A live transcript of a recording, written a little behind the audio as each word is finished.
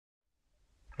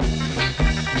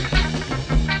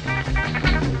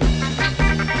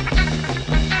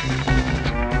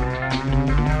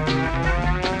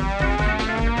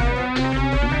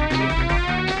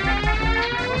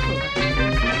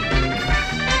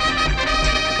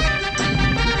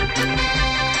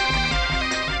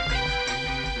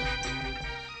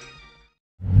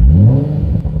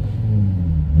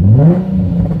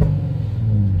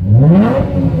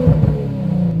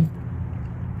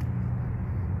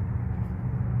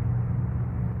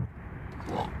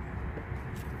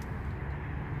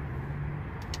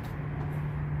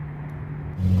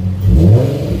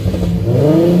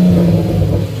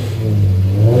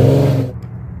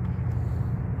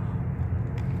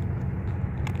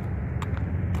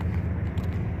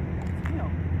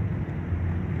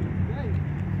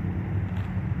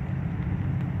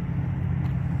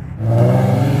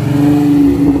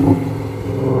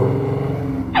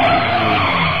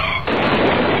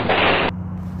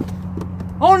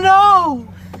Oh no!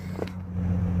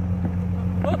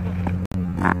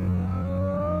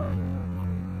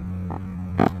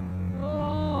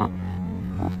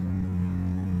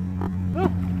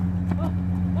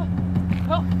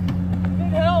 Help! I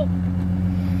need help!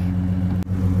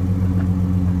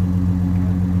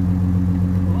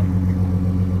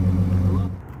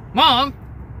 Mom!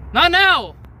 Not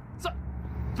now!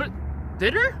 For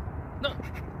dinner? No.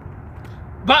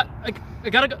 But I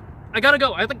gotta go. I gotta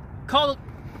go. I have to call.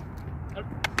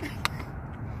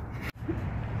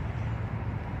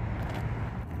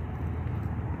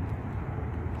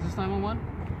 Is this 911?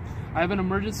 I have an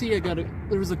emergency. There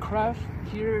was a crash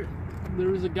here. There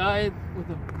was a guy with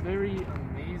a very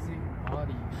amazing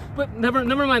body. But never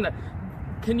mind that.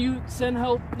 Can you send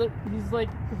help? He's like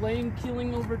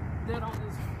keeling over dead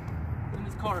in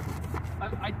his car.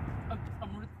 I'm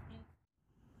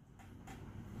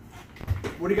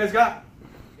What do you guys got?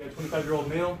 You got a 25-year-old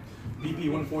male, BP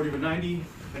 140/90,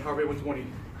 and heart rate 120.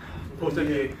 Post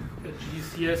FDA. A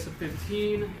GCS of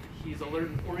 15. He's alert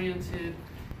and oriented.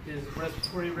 His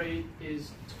respiratory rate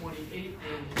is 28,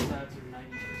 and his labs are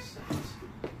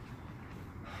 90%.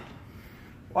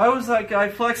 Why was that guy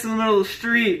flexing in the middle of the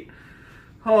street?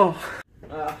 Oh.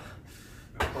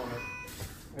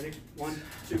 Ready? 1,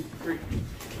 2, 3.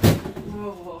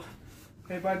 Oh.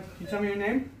 Hey, bud, can you tell me your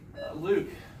name? Luke.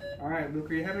 All right, Luke,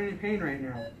 are you having any pain right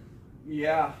now?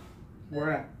 Yeah.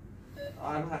 Where at?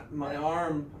 My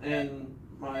arm and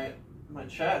my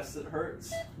chest. It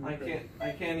hurts. Okay.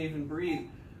 I can't even breathe.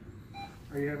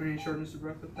 Are you having any shortness of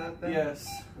breath with that then? Yes.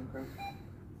 Okay.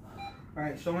 All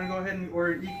right, so I'm gonna go ahead and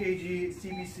order EKG,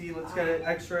 CBC. Let's get an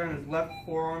X-ray on his left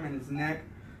forearm and his neck.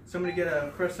 Somebody get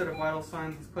a fresh set of vital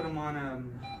signs. Let's put him on a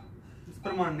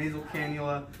nasal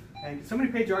cannula. And can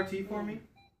somebody page RT for me?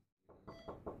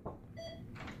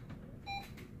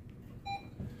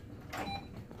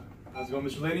 How's it going,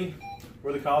 Mr. Laney?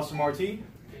 We're the Kyles from RT.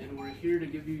 And we're here to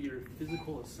give you your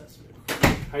physical assessment.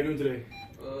 How you doing today?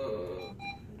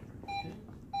 Okay.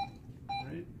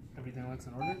 Alright, everything looks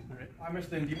in order? Alright. Hi,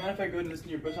 Mr. Laney. Do you mind if I go ahead and listen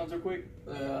to your breath sounds real quick?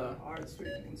 Alright,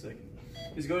 sweet. 1 second.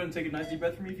 Just go ahead and take a nice deep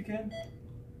breath for me if you can.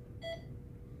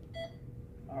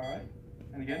 Alright.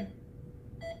 And again.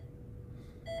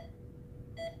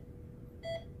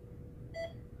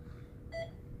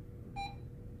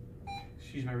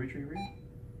 Excuse my reach read.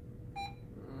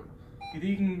 You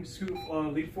think you can scoot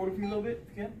lead forward for you a little bit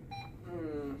if you can?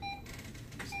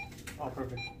 Oh,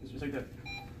 perfect. Just like that.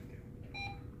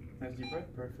 Nice deep breath.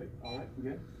 Perfect. All right. You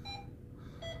good?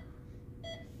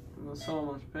 I'm in so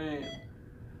much pain.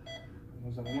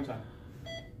 One more time.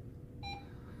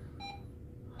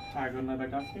 All right. Go and lie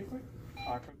back down for me quick.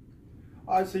 All right.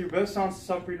 All right. So your breath sounds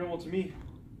pretty normal to me.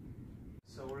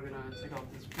 So we're gonna take off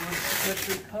this blood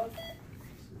pressure cuff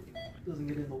so it doesn't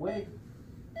get in the way.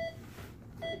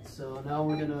 So now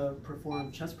we're gonna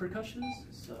perform chest percussions.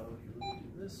 So here, let me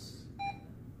do this.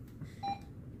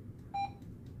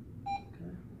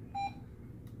 Okay.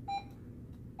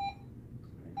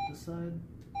 Right, this side.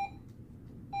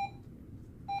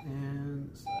 And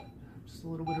this side. Just a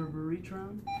little bit of a reach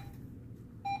around.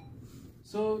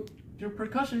 So your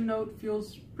percussion note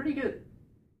feels pretty good.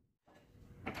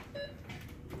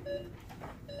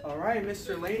 All right,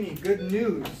 Mr. Laney. Good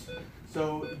news.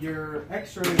 So your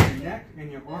X-ray of your neck and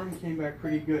your arm came back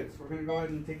pretty good. So we're gonna go ahead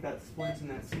and take that splint and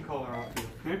that C-collar off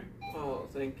you. Okay? Oh,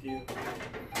 thank you.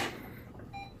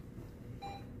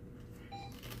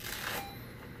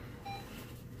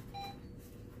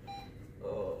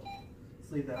 Oh,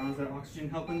 Let's leave that on. Is that oxygen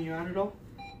helping you out at all?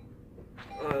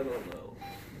 I don't know.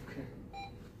 Okay.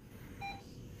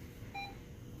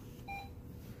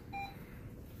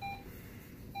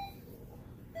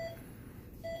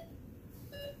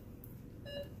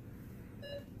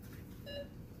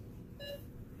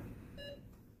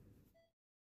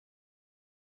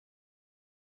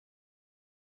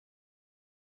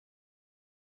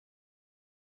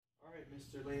 Alright,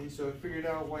 Mr. Laney, so I figured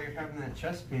out why you're having that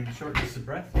chest pain, shortness of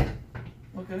breath.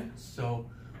 Okay. So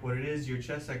what it is, your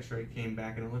chest x-ray came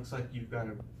back and it looks like you've got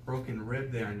a broken rib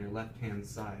there on your left-hand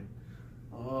side.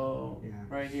 Oh, Yeah.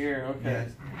 right here. Okay.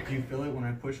 Yeah. Do you feel it when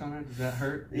I push on it? Does that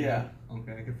hurt? Yeah.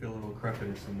 Okay, I can feel a little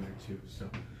crepitous in there too. So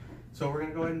what we're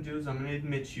gonna go ahead and do is I'm gonna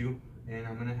admit you and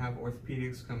I'm gonna have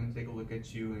orthopedics come and take a look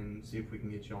at you and see if we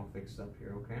can get you all fixed up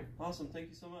here, okay? Awesome. Thank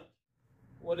you so much.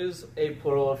 What is a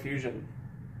pleural effusion?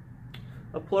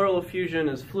 A pleural effusion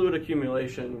is fluid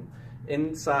accumulation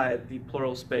inside the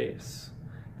pleural space.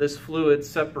 This fluid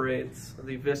separates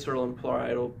the visceral and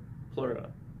parietal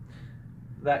pleura.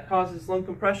 That causes lung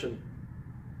compression.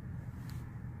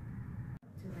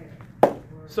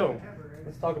 So,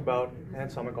 let's talk about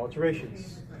anatomic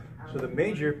alterations. So the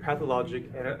major pathologic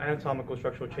and anatomical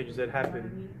structural changes that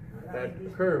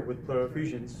occur with pleural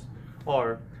effusions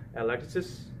are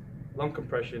atelectasis, lung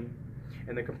compression,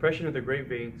 and the compression of the great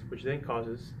veins, which then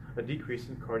causes a decrease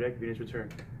in cardiac venous return.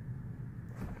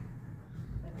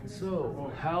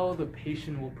 So, how the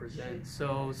patient will present.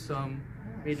 So, some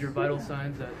major vital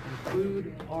signs that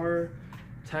include are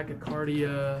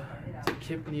tachycardia,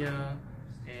 tachypnea,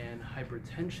 and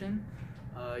hypertension.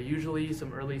 Usually,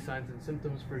 some early signs and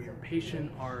symptoms for your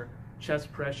patient are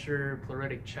chest pressure,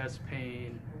 pleuritic chest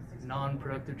pain,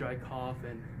 non-productive dry cough,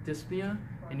 and dyspnea.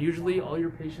 And usually, all your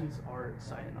patients are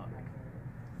cyanotic.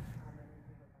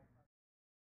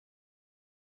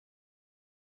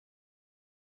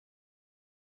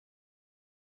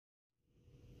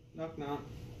 Knock knock.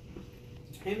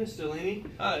 Hey, Mr. Laney.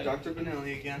 Hi. Dr.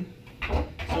 Benelli again.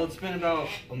 So it's been about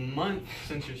a month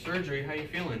since your surgery. How you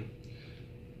feeling?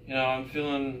 You know, I'm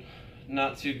feeling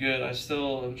not too good. I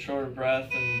still am short of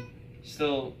breath and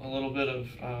still a little bit of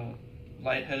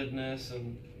lightheadedness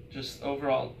and just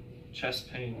overall chest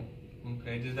pain.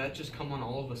 Okay, did that just come on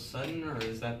all of a sudden, or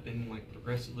has that been like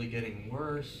progressively getting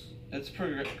worse? It's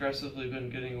progressively been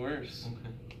getting worse. Okay.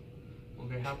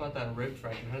 Okay, how about that rib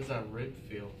fracture? How does that rib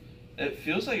feel? It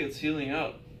feels like it's healing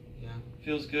up. Yeah.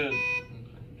 Feels good. Okay.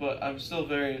 But I'm still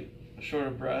very short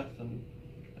of breath and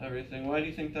everything. Why do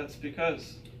you think that's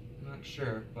because? I'm not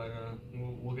sure, but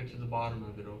we'll get to the bottom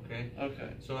of it, okay?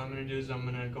 Okay. So what I'm going to do is I'm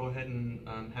going to go ahead and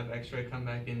have x-ray come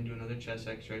back in and do another chest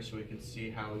x-ray so we can see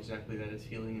how exactly that is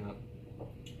healing up.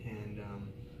 And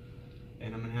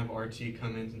I'm going to have RT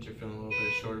come in since you're feeling a little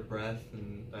bit short of breath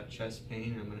and that chest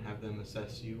pain. I'm going to have them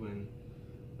assess you and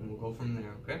we'll go from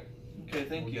there, okay? Okay,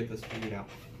 thank you. We'll get this figured out.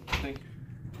 Thank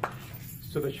you.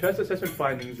 So the chest assessment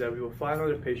findings that we will find on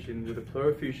the patient with a pleural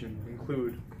effusion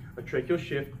include a tracheal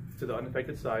shift to the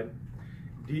unaffected side,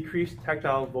 decreased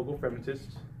tactile vocal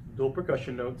fragmentus, dual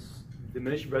percussion notes,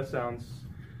 diminished breath sounds,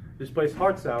 displaced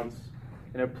heart sounds,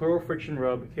 and a pleural friction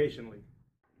rub occasionally.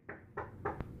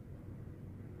 Hi,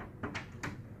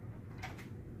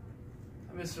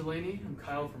 Mr. Laney. I'm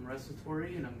Kyle from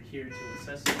Respiratory, and I'm here to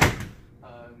assess you.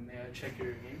 May I check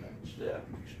your game badge? Yeah.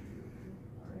 Make sure you're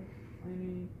all right,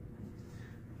 Laney.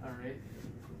 All right.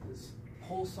 Put this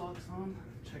pulse ox on.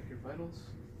 Check your vitals.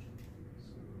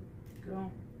 So,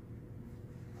 go.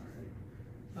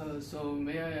 All right. So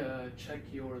may I check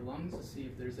your lungs to see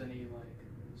if there's any like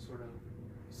sort of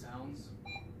sounds?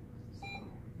 So,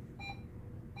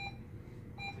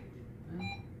 take it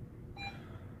in.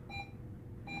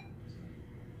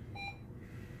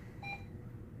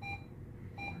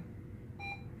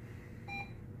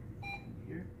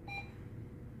 Here.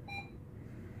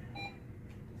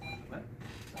 What?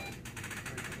 Sorry.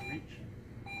 Sorry for the reach.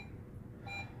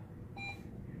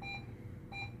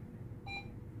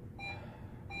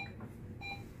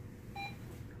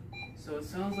 So it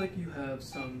sounds like you have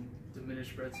some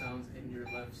diminished breath sounds in your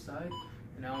left side.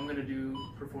 And now I'm going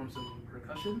to perform some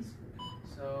percussions.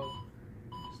 So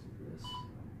just do this.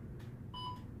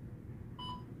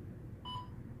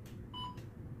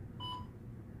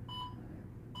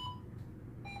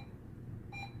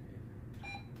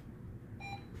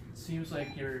 Seems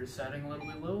like you're satting a little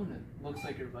bit low, and it looks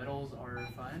like your vitals are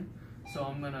fine. So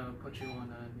I'm gonna put you on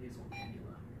a nasal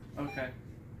cannula. Okay.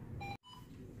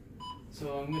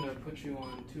 So I'm gonna put you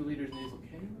on 2 liters nasal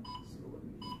cannula. So let me.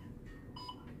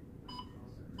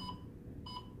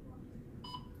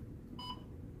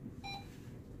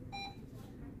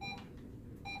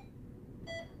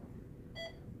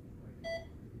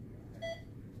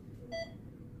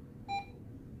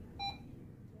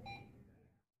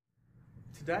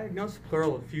 To diagnose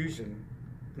pleural effusion,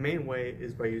 the main way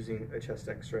is by using a chest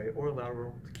x-ray or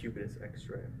lateral decubitus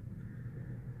x-ray.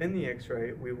 In the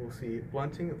x-ray, we will see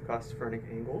blunting of costophrenic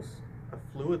angles, a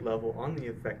fluid level on the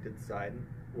affected side.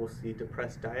 We'll see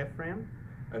depressed diaphragm,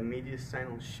 a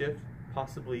mediastinal shift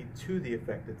possibly to the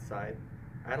affected side,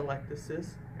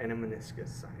 atelectasis, and a meniscus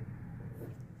sign.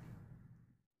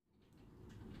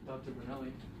 Dr.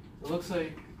 Benelli, it looks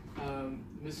like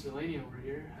Mr. Laney over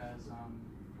here has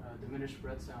diminished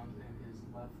breath sounds in his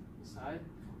left side,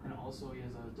 and also he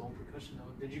has a dual percussion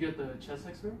note. Did you get the chest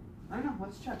x-ray? I know,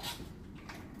 let's check.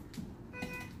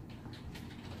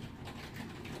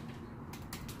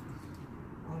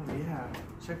 Oh yeah,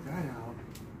 check that out.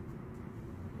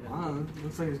 Yeah. Wow,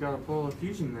 looks like he's got a pleural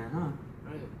effusion there, huh?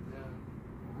 Right,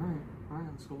 yeah. Alright,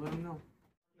 let's go let him know.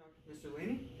 Mr.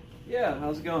 Laney? Yeah,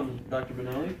 how's it going, Dr.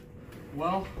 Benelli?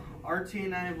 Well, RT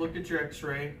and I have looked at your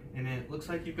x-ray, and it looks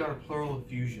like you've got a pleural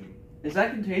effusion. Is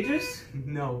that contagious?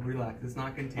 No, relax, it's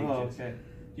not contagious. Oh, okay.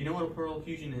 Do you know what a pleural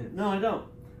effusion is? No, I don't.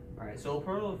 Alright, so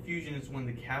pleural effusion is when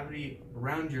the cavity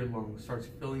around your lungs starts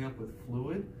filling up with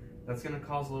fluid. That's going to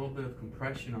cause a little bit of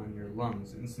compression on your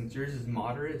lungs. And since yours is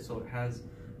moderate, so it has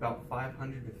about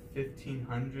 500 to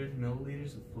 1500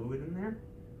 milliliters of fluid in there,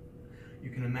 you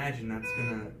can imagine that's going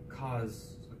to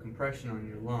cause a compression on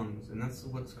your lungs, and that's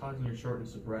what's causing your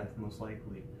shortness of breath, most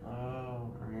likely.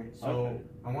 Oh. Alright, so Okay.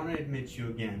 I want to admit you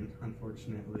again,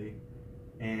 unfortunately,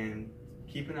 and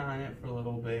keep an eye on it for a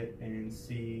little bit and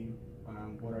see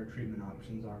what our treatment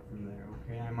options are from there,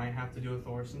 okay? I might have to do a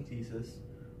thoracentesis,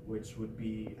 which would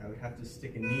be, I would have to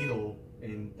stick a needle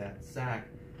in that sac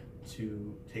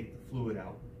to take the fluid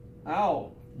out.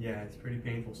 Ow! Yeah, it's pretty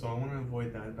painful, so I want to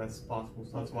avoid that as best as possible,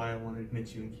 so that's why I want to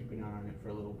admit you and keep an eye on it for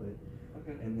a little bit.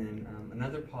 Okay. And then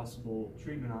another possible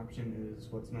treatment option is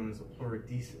what's known as a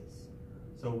pleurodesis.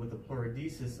 So with the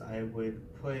pleurodesis, I would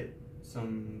put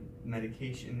some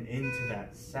medication into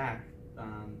that sac.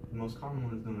 The most common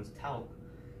one is known as talc,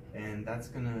 and that's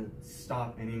going to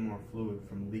stop any more fluid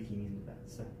from leaking into that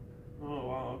sac. Oh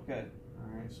wow, okay.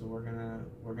 Alright, so we're gonna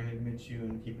admit you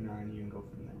and keep an eye on you and go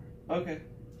from there. Okay.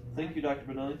 Thank you, Dr.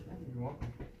 Benelli. You're welcome.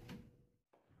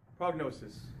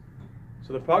 Prognosis.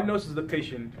 So the prognosis of the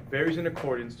patient varies in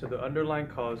accordance to the underlying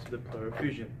cause of the pleural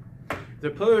effusion. If the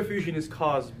pleural effusion is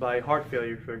caused by heart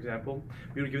failure, for example,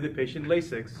 we would give the patient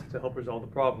Lasix to help resolve the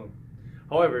problem.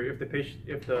 However, if the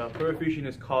pleural effusion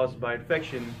is caused by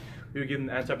infection, we would give them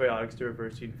antibiotics to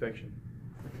reverse the infection.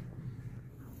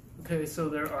 Okay, so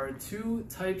there are two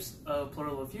types of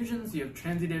pleural effusions. You have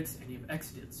transudates and you have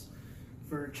exudates.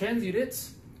 For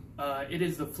transudates, it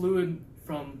is the fluid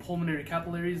from pulmonary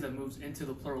capillaries that moves into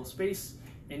the pleural space,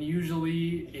 and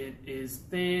usually it is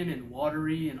thin and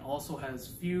watery and also has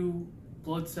few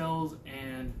blood cells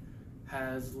and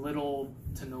has little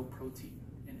to no protein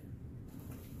in it.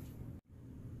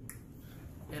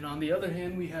 And on the other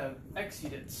hand, we have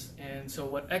exudates. And so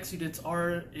what exudates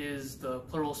are is the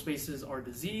pleural spaces are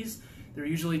diseased. They're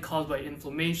usually caused by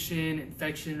inflammation,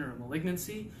 infection, or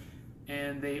malignancy.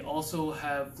 And they also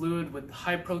have fluid with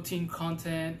high protein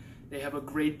content. They have a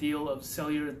great deal of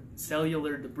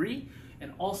cellular debris.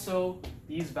 And also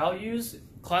these values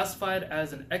classified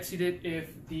as an exudate if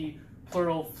the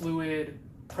pleural fluid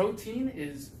protein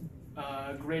is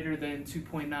greater than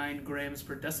 2.9 grams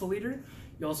per deciliter.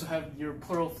 You also have your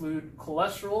pleural fluid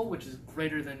cholesterol, which is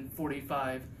greater than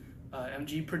 45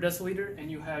 mg per deciliter,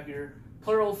 and you have your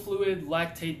pleural fluid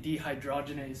lactate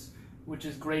dehydrogenase, which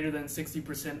is greater than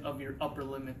 60% of your upper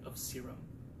limit of serum.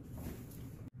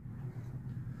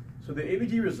 So the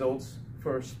ABG results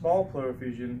for a small pleural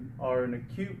effusion are an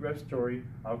acute respiratory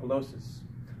alkalosis.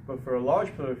 But for a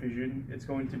large pleural effusion, it's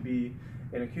going to be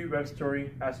an acute respiratory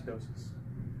acidosis.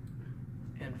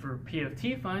 And for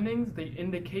PFT findings, they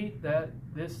indicate that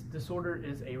this disorder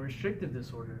is a restrictive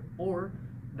disorder, or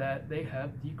that they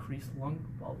have decreased lung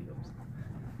volumes.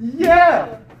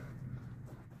 Yeah!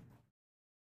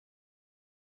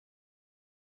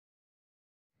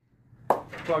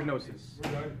 Prognosis.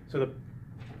 So the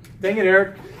dang it,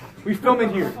 Eric, we film in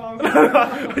here.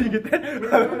 You get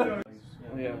that?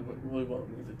 Yeah, but we won't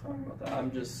need to talk about that.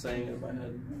 I'm just saying it in my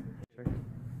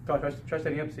head. Try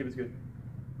standing up, see if it's good.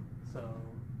 So,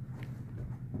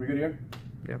 We good here?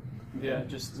 Yeah. Yeah,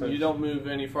 just you don't move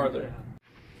any farther.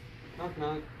 Knock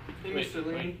knock. Hey, Wait, Mr.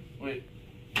 Lee. wait.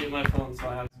 Get my phone so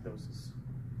I have. Acidosis.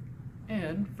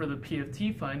 and for the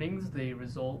PFT findings, they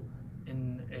result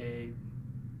in a.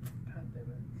 God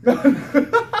damn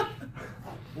it.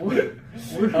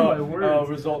 Where are my words?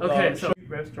 Result Okay, of so- acute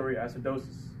respiratory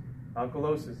acidosis,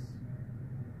 alkalosis.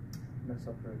 Mess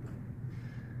up right.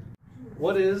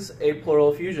 What is a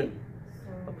pleural effusion?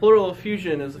 A pleural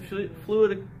effusion is a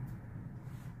fluid.